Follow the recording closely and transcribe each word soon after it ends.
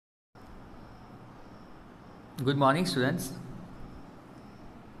Good morning, students.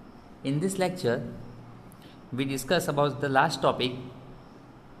 In this lecture, we discuss about the last topic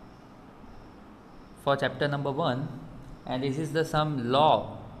for chapter number 1, and this is the some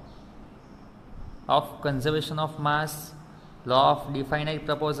law of conservation of mass, law of definite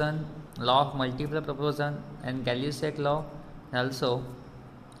proportion, law of multiple proportion, and Gay Lussac law, and also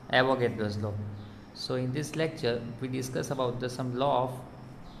Avogadro's law. So in this lecture, we discuss about the some law of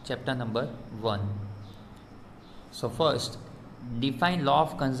chapter number 1. So first, define law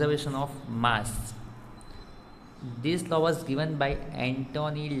of conservation of mass. This law was given by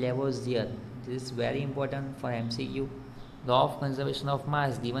Anthony Lavoisier. This is very important for MCQ. Law of conservation of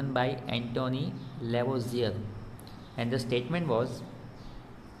mass given by Anthony Lavoisier, and the statement was,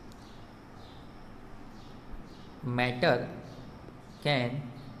 matter can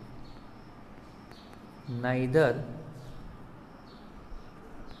neither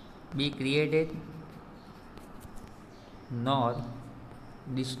be created nor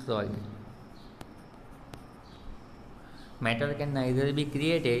destroyed. Matter can neither be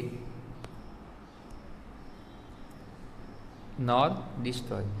created nor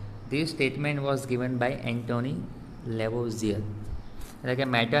destroyed. This statement was given by Anthony Lavoisier. એટલે કે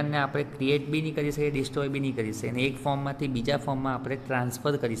મેટરને આપણે create બી નહીં કરી શકીએ, destroy બી નહીં કરી શકીએ, અને એક ફોર્મમાંથી બીજા ફોર્મમાં આપણે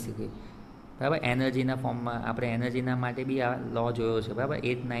ટ્રાન્સફર કરી શકીએ. બરાબર, એનર્જીના ફોર્મમાં આપણે એનર્જીના માટે બી આ લો જોયો છે. બરાબર,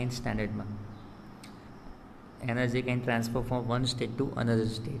 8th-9th સ્ટાન્ડર્ડમાં energy can transfer from one state to another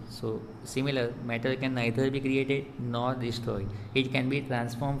state. So similar, matter can neither be created nor destroyed. It can be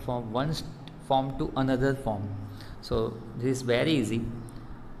transformed from one form to another form. So this is very easy.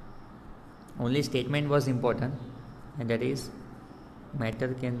 Only statement was important, and that is, matter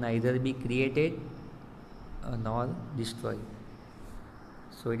can neither be created nor destroyed.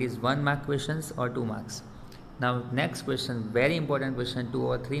 So it is 1 mark questions or 2 marks. Now next question, very important question, 2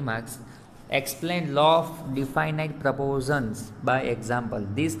 or 3 marks. Explain law of definite proportions by example.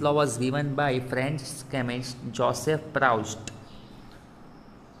 This law was given by French chemist Joseph Proust.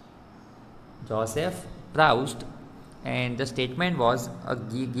 And the statement was, a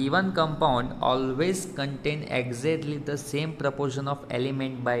given compound always contain exactly the same proportion of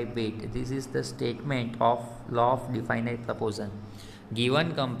element by weight. This is the statement of law of definite proportion.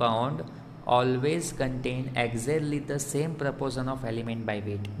 Given compound always contain exactly the same proportion of element by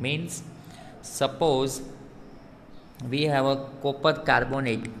weight. Means, suppose we have a copper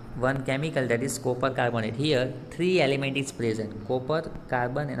carbonate, one chemical, that is copper carbonate. Here 3 elements is present: copper,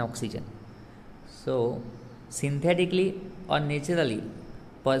 carbon and oxygen. So synthetically or naturally,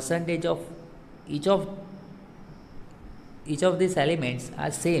 percentage of each of these elements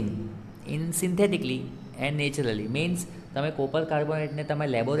are same in synthetically and naturally. Means, તમે copper કાર્બોનેટને તમે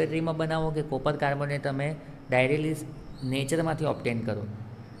લેબોરેટરીમાં બનાવો કે copper carbonate તમે directly નેચરમાંથી ઓબ્ટેન કરો,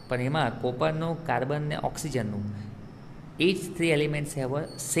 પણ એમાં કોપરનું, carbon ને ઓક્સિજનનું each 3 elements have a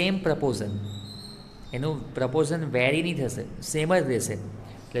same proportion. એનું proportion વેરી નહીં થશે, સેમ જ રહેશે.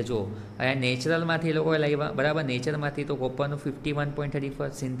 એટલે જો અહીંયા નેચરલમાંથી એ લોકોએ લાવ્યા, બરાબર, નેચરમાંથી તો કોપરનું 51.35,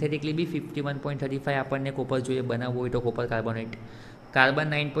 સિન્થેટિકલી બી 51.35 આપણને કોપર જોઈએ બનાવવું હોય તો copper carbonate. Carbon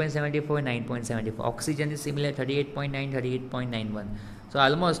 9.74, 9.74, oxygen is similar 38.9, 38.91. So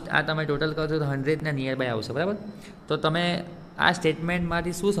almost આ તમે ટોટલ કરશો તો 100ના નિયર બાય આવશે. બરાબર, તો તમે આ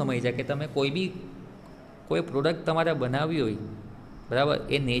સ્ટેટમેન્ટમાંથી શું સમજ્યા કે તમે કોઈ પ્રોડક્ટ તમારે બનાવવી હોય, બરાબર,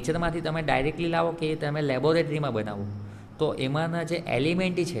 એ નેચરમાંથી તમે ડાયરેક્ટલી લાવો કે તમે લેબોરેટરીમાં બનાવો, તો એમાંના જે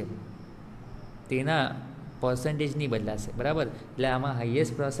એલિમેન્ટ છે તેના પર્સન્ટેજ નહીં બદલાશે. બરાબર, એટલે આમાં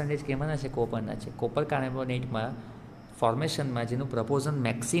હાઈએસ્ટ પર્સન્ટેજ કેમાંના છે? કોપરના છે. કોપર કાર્બોનેટમાં ફોર્મેશનમાં જેનું પ્રપોઝન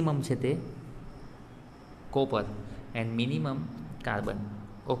મેક્સિમમ છે તે copper and minimum carbon.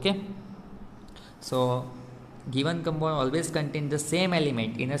 Okay, so given compound always contain the same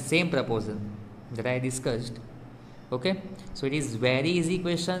element in a same proportion that I discussed. Okay, so it is very easy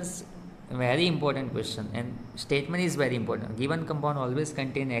questions, very important question, and statement is very important. Given compound always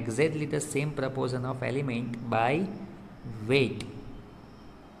contain exactly the same proportion of element by weight,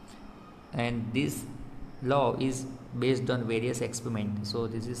 and this law is based on various experiments. So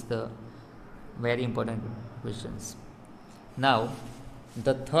this is the very important questions. Now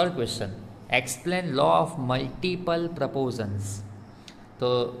the third question, explain law of multiple proportions. તો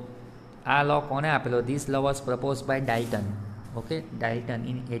આ લો કોને આપેલો? This law was proposed by Dalton. Okay, Dalton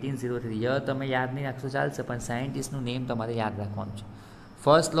in 1803. Year તમે યાદ નહીં રાખશો ચાલશે, પણ સાયન્ટિસ્ટનું નેમ તમારે યાદ રાખવાનું છે.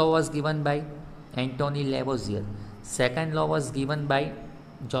 First law was given by Antonie લેવોઝિયર, second law was given by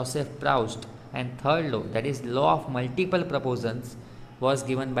Joseph પ્રાઉસ્ટ, and third law, that is law of multiple proportions, was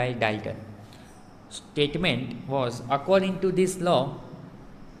given by Dalton. Statement was, according to this law,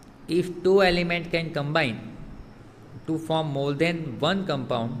 if two elements can combine to form more than one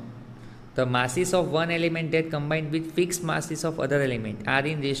compound, The masses of one element that combined with fixed masses of other element are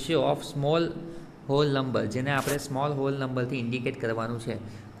in ratio of small whole number, જેને આપણે small hall નંબરથી indicate કરવાનું છે.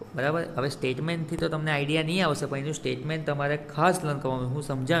 બરાબર. હવે સ્ટેટમેન્ટથી તો તમને idea નહીં આવશે, પણ એનું સ્ટેટમેન્ટ તમારે ખાસ લર્ન કરવાનું. હું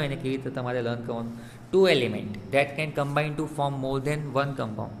સમજાવીને કેવી રીતે તમારે લર્ન કરવાનું. Two element that can combine two form more than one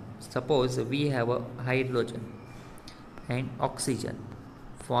compound. Suppose we have a hydrogen and oxygen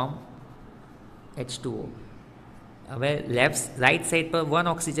form H2O. હવે રાઇટ સાઈડ પર 1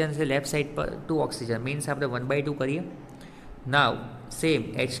 ઓક્સિજન છે, લેફ્ટ સાઈડ પર 2 ઓક્સિજન, મીન્સ આપણે 1/2 કરીએ. નાવ same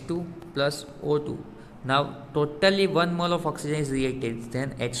H2 plus O2. Now totally 1 mole of oxygen is reacted, then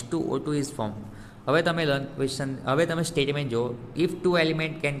H2O2 is formed. હવે તમે learn question, હવે તમે સ્ટેટમેન્ટ જો. If two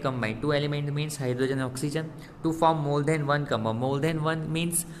element can combine, two element means hydrogen અને oxygen, two form more than one compound. More than one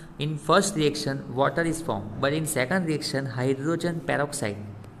means in first reaction water is form, but in second reaction hydrogen peroxide.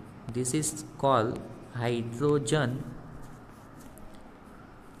 This is called hydrogen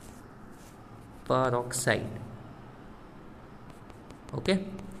peroxide. Okay,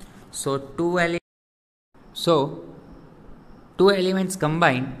 so two elements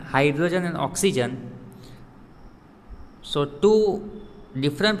combine, hydrogen and oxygen, so two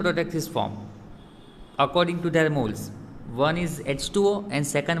different products is formed according to their moles. One is H2O and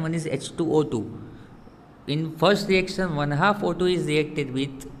second one is H2O2. In first reaction 1/2 O2 is reacted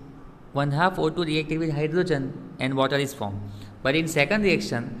with 1/2 O2 reacted with hydrogen and water is formed, but in second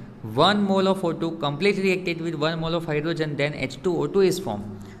reaction 1 mole of O2 completely reacted with 1 mole of hydrogen, then H2O2 is formed.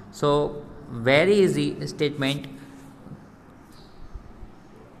 So very easy statement.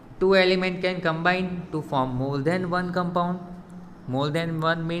 Two elements can combine to form more than one compound. More than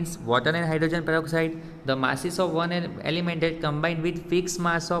one means water and hydrogen peroxide. The masses of one element that combine with fixed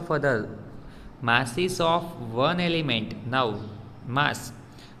mass of other. Masses of one element. Now mass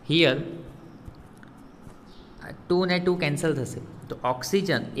here 2 ને 2 cancel થશે. તો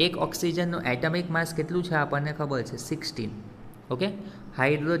oxygen, એક ઓક્સિજનનું atomic માસ કેટલું છે આપણને ખબર છે, 16. Okay.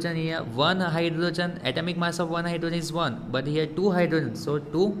 Hydrogen અહીંયા 1 hydrogen, atomic mass of 1 hydrogen is 1, but here 2 hydrogen, so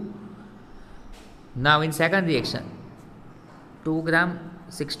 2. Now in second reaction 2 gram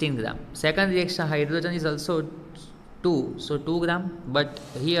 16 gram. Second reaction hydrogen is also 2, so 2 gram, but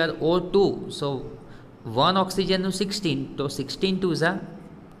here O2, સો 1 ઓક્સિજનનું 16, તો 16 2 ઝા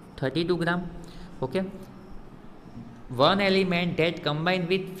 32 ગ્રામ. Okay. One element that combined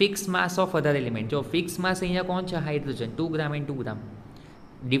with fixed mass of other element. જો fix માસ અહીંયા કોણ છે, hydrogen, 2 gram and 2 gram.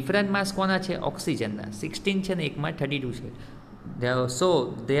 Different માસ કોના છે, ઓક્સિજનના, 16 છે ને એકમાં 32 છે. સો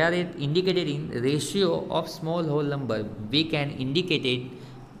they are indicated in ratio of small hall number. We can indicated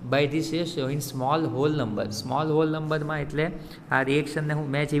by this ratio in small hall number. Small hall નંબરમાં એટલે આ રિએક્શનને હું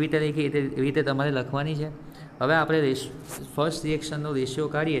મેં જેવી રીતે લખી એવી રીતે તમારે લખવાની છે. હવે આપણે ફર્સ્ટ રિએક્શનનો રેશિયો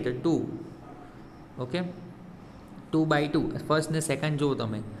કાઢીએ તો 2. ઓકે, 2/2. ફર્સ્ટ ને સેકન્ડ જુઓ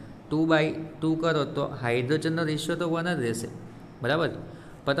તમે, 2/2 કરો તો હાઇડ્રોજનનો રેશિયો તો 1 જ રહેશે, બરાબર.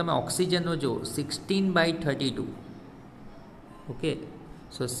 પણ તમે ઓક્સિજનનો જુઓ 16/32. ઓકે,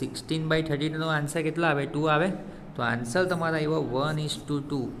 સો 16/32નો આન્સર કેટલા આવે, 2 આવે. તો આન્સર તમારા આવ્યો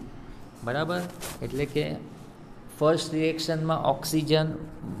 1:2, બરાબર. એટલે કે ફર્સ્ટ રિએક્શનમાં ઓક્સિજન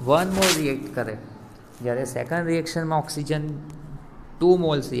 1 મોલ રિએક્ટ કરે, જ્યારે સેકન્ડ રિએક્શનમાં ઓક્સિજન 2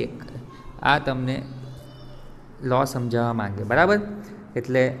 મોલ્સ રિએક્ટ કરે. આ તમને લો સમજાવવા માંગે, બરાબર.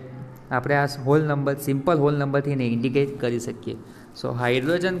 એટલે આપણે આ હોલ નંબર, સિમ્પલ હોલ નંબરથી એને ઇન્ડિકેટ કરી શકીએ. સો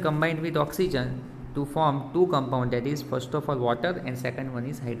hydrogen combined with oxygen two form 2 compound, that is first of all water and second one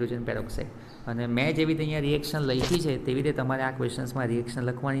is hydrogen peroxide. અને મેં જેવી રીતે અહીંયા રિએક્શન લખી છે તેવી રીતે તમારે આ ક્વેશ્ચન્સમાં રિએક્શન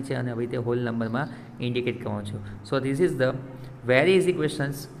લખવાની છે અને આવી રીતે હોલ નંબરમાં ઇન્ડિકેટ કરવાનું છે. So this is the very easy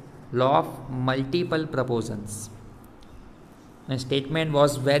questions, law of multiple પ્રપોઝન્સ. And statement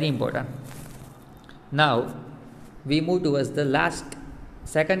was very important. Now we move towards the last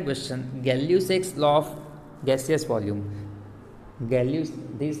second question, Gay Lussac's law of gaseous volume.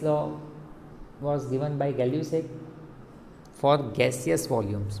 This law was given by Gay Lussac for gaseous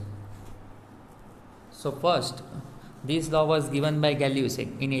volumes. So first, this law was given by Gay Lussac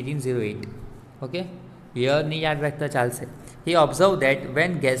in 1808. Okay, year ni yaad rakhta chalse. He observed that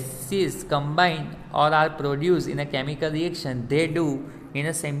when gases combine or are produced in a chemical reaction, they do in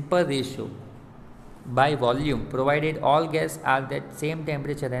a simple ratio by volume, provided all gas are at same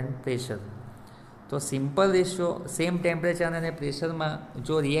temperature and pressure. તો simple ratio same temperature અને પ્રેશરમાં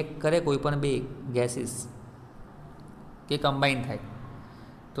જો react કરે કોઈ પણ બે gases કે combine થાય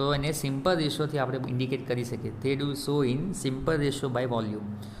તો એને સિમ્પલ રેશિયોથી આપણે ઇન્ડિકેટ કરી શકીએ. તે do so in simple ratio by volume.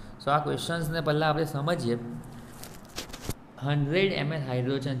 સો આ ક્વેશ્ચન્સને પહેલાં આપણે સમજીએ. 100 ml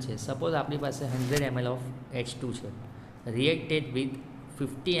હાઇડ્રોજન છે, સપોઝ આપણી પાસે 100 ml ઓફ H2 છે, reacted with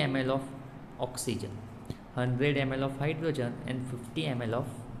 50 ml of oxygen. 100 ml of hydrogen and 50 ml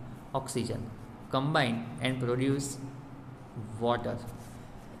of oxygen combine and produce water,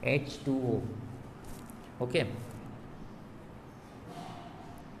 H2O. Okay,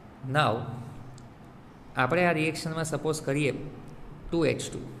 now આપણે આ રિએક્શનમાં સપોઝ કરીએ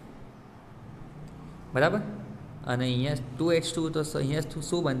 2H2, બરાબર, અને અહીંયા 2H2 તો અહીંયા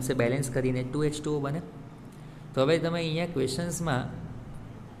શું બનશે, બેલેન્સ કરીને 2H2O બને. તો હવે તમે અહીંયા ક્વેશ્ચન્સમાં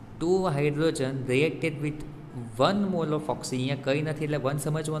 2 hydrogen reacted with 1 mall of oxygen, અહીંયા કંઈ નથી એટલે 1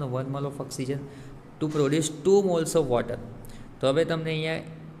 સમજવાનું, 1 mall of oxygen to produce 2 moles of water. તો હવે તમને અહીંયા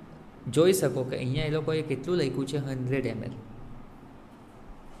જોઈ શકો કે અહીંયા એ લોકોએ કેટલું લખ્યું છે, 100 ml.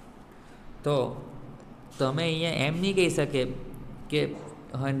 તો તમે અહીંયા એમ નહીં કહી શકે કે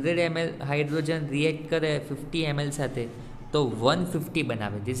 100 ml હાઇડ્રોજન રિએક્ટ કરે 50 ml સાથે તો 150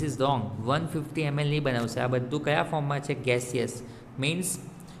 બનાવે. This is wrong. 150 ml નહીં બનાવશે. આ બધું કયા ફોર્મમાં છે, gaseous. Means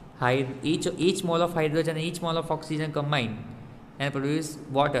each mole of hydrogen and each mole of oxygen combine and produce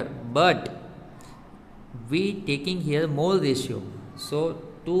water, but we taking here mole ratio. So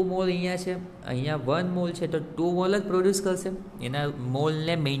 2 mole અહીંયા છે, અહીંયા 1 mole છે, તો 2 mole જ પ્રોડ્યુસ કરશે એના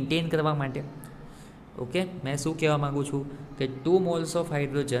મોલને મેન્ટેન કરવા માટે. ઓકે, મેં શું કહેવા માગું છું કે 2 moles of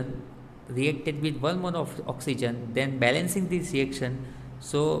hydrogen reacted with 1 mole of oxygen, then balancing this reaction,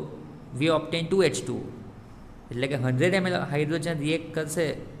 so we obtain 2H2. એટલે કે 100 ml હાઇડ્રોજન રિએક્ટ કરશે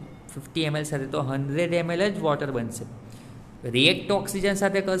 50 ml સાથે તો 100 ml જ વોટર બનશે. રિએક્ટ ઓક્સિજન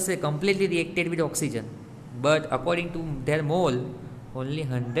સાથે કરશે completely reacted with oxygen, but according to there mall only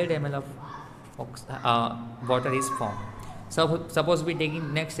 100 ml of water is formed. So suppose we taking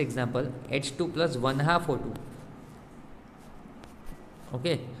next example, H2 plus 1/2 O2.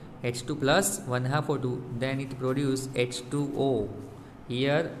 Okay, H2 plus 1/2 O2, then it produce H2O.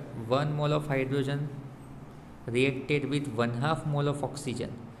 Here 1 mole of hydrogen reacted with 1/2 mole of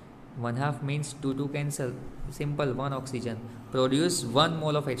oxygen. 1/2 means 2 cancel, simple, 1 oxygen, produce 1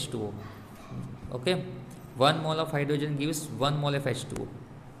 mole of H2O. Okay, 1 mole of hydrogen gives 1 mole of H2O.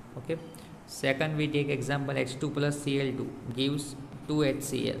 Okay, second we take example, H2 plus Cl2 gives 2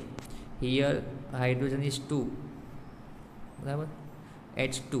 HCl. Here hydrogen is 2, barabar,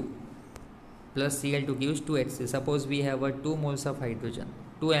 H2 plus Cl2 gives 2 HCl. Suppose we have a 2 moles of hydrogen,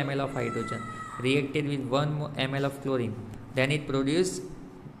 2 ml of hydrogen reacted with 1 ml of chlorine, then it produce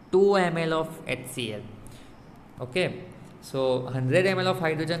 2 ml of HCl. Okay, so 100 ml of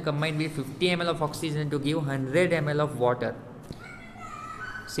hydrogen combined with 50 ml of oxygen to give 100 ml of water,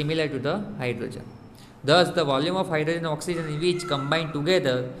 similar to the hydrogen. Thus the volume of hydrogen and oxygen in which combined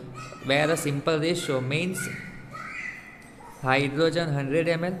together where a simple ratio means hydrogen 100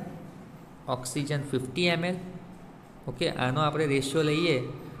 ml, oxygen 50 ml. Okay, આનો આપણે ratio લઈએ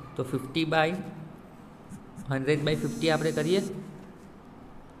તો 50/100/50 આપણે કરીએ,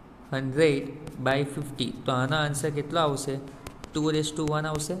 100/50. તો આનો answer કેટલો આવશે, 2:1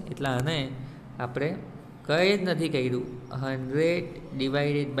 આવશે. એટલે આને આપણે કંઈ જ નથી કર્યું,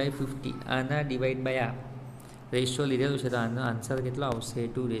 100/50 આના ડિવાઈડ બાય આ રેશિયો લીધેલું છે, તો આનો આન્સર કેટલો આવશે,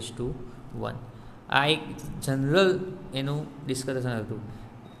 2:1. આ એક જનરલ એનું ડિસ્કશન હતું,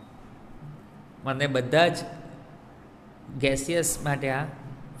 મને બધા જ ગેસિયસ માટે આ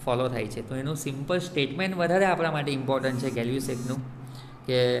ફોલો થાય છે. તો એનું સિમ્પલ સ્ટેટમેન્ટ વધારે આપણા માટે ઇમ્પોર્ટન્ટ છે ગેય લુસેકનું,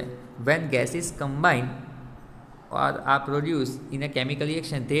 કે when gases combine or are produced in a chemical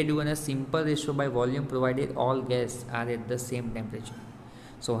reaction, they do in a simple ratio by volume provided all gas are at the same temperature.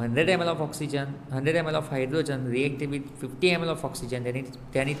 So 100 ml of oxygen, 100 ml of hydrogen reacted with 50 ml of oxygen,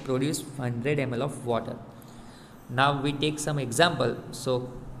 then it produce 100 ml of water. Now we take some example. So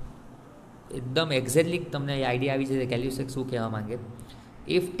એકદમ exactly તમને idea આવી જાય ગેય લુસેક શું કહેવા માંગે.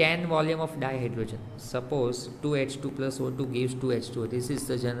 If 10 volume of dihydrogen, suppose 2H2 plus O2 gives 2H2O. This is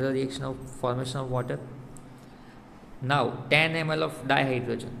the general reaction of formation of water. Now 10 ml of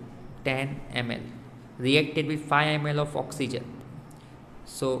dihydrogen, 10 ml reacted with 5 ml of oxygen.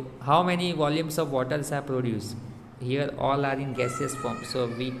 So how many volumes of waters are produced? Here all are in gaseous form. So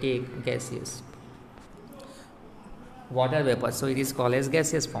we take gaseous water vapor. So it is called as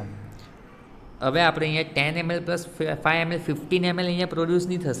gaseous form. હવે આપણે અહીંયા 10 ml plus 5 ml 15 ml અહીંયા produce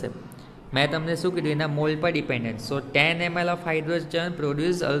નહીં થશે. મેં તમને શું કીધું, એના મોલ પર dependent. So 10 ml of hydrogen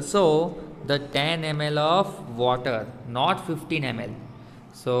produce also the 10 ml of water, not 15 ml.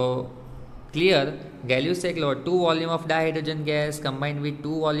 So clear, ગેય લુસેક law, 2 volume of dihydrogen gas combined with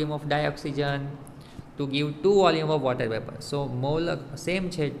 2 volume of ડાયઓક્સિજન to give 2 volume of water vapour. So mall same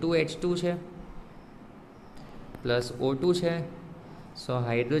છે, 2H2 છે plus O2 છે. સો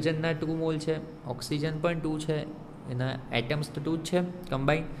હાઇડ્રોજનના 2 mall છે, oxygen પણ 2 છે, એના atoms તો 2 જ છે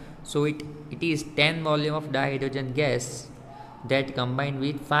combine. So it is 10 volume of dihydrogen gas that combine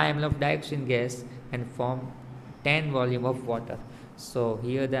with 5 ml of dioxin gas and form 10 volume of water. So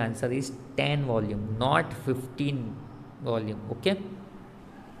here the answer is 10 volume, not 15 volume. Okay.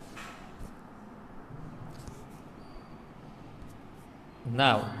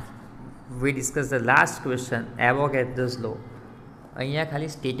 Now we discuss the last question, Avogadro's law. અહીંયા ખાલી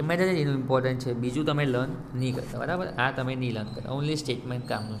statement જ એનું important છે, બીજું તમે learn નહીં કરતા, બરાબર? આ તમે નહીં લર્ન કરતા, ઓનલી સ્ટેટમેન્ટ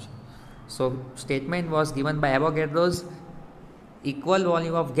કામનું છે. સો statement was given by એવોગાડ્રોઝ equal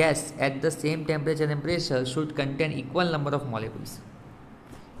volume of gas at the same temperature and pressure should contain equal number of molecules.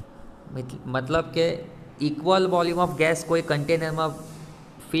 मतलब કે ઇક્વલ વોલ્યુમ ઓફ ગેસ કોઈ કન્ટેનરમાં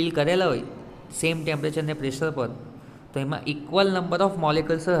ફિલ કરેલા હોય સેમ ટેમ્પરેચર ને પ્રેશર પર, તો એમાં ઇક્વલ નંબર ઓફ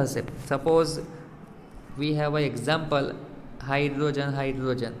મોલિક્યુલ્સ હશે. Suppose we have a example, hydrogen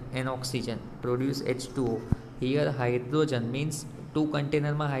and oxygen produce H2O. Here hydrogen means 2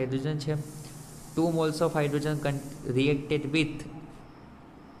 કન્ટેનરમાં hydrogen છે, 2 moles of hydrogen reacted with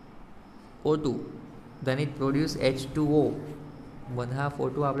O2, then it produce H2O. 1/2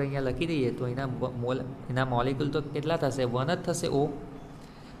 O2 આપણે અહીંયા લખી દઈએ તો એના મોલિક્યુલ તો કેટલા થશે? 1 જ થશે. O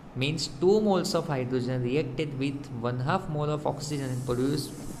means 2 moles of hydrogen reacted with 1/2 mole of oxygen and produce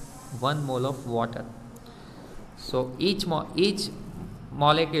 1 mole of water. So each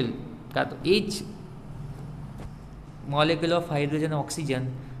molecule of hydrogen and oxygen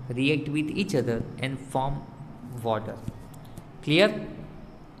react with each other and form water. Clear?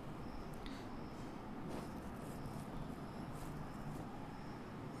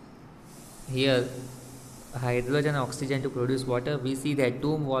 Here hydrogen and oxygen to produce water, we see that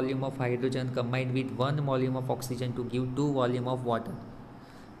 2 volume of hydrogen combined with 1 volume of oxygen to give 2 volume of water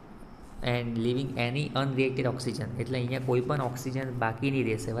and leaving any unreacted oxygen. એટલે અહીંયા કોઈ પણ oxygen બાકી નહીં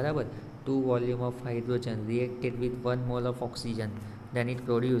રહેશે, બરાબર? 2 volume of hydrogen reacted with 1 mole of oxygen, then it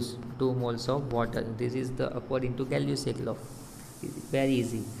produce 2 moles of water. This is the according to Gay Lussac law. Very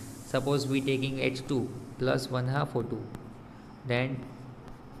easy. Suppose we taking H2 plus 1/2 O2, then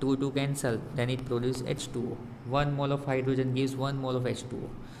 2 cancel, then it produce H2O. 1 mole of hydrogen gives 1 mole of H2O.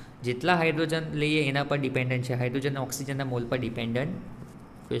 જેટલા hydrogen લઈએ એના પર dependent છે, hydrogen ઓક્સિજનના mall પર dependent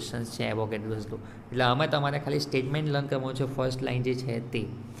questions છે એવોગાડ્રોઝ લો. એટલે આમાં તમારે ખાલી સ્ટેટમેન્ટ લર્ન કરવાનું છે, ફર્સ્ટ લાઇન જે છે તે.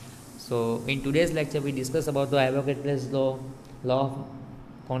 સો in today's lecture V discuss about the એવોગાડ્રોઝ law, law of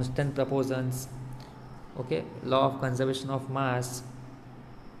constant proportions, okay, law of conservation of mass,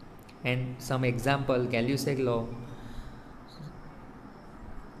 and some example Gay Lussac law.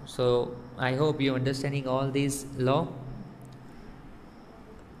 So I hope you understanding all these law,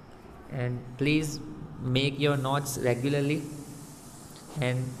 and please make your notes regularly,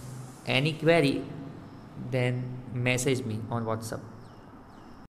 and any query then message me on WhatsApp.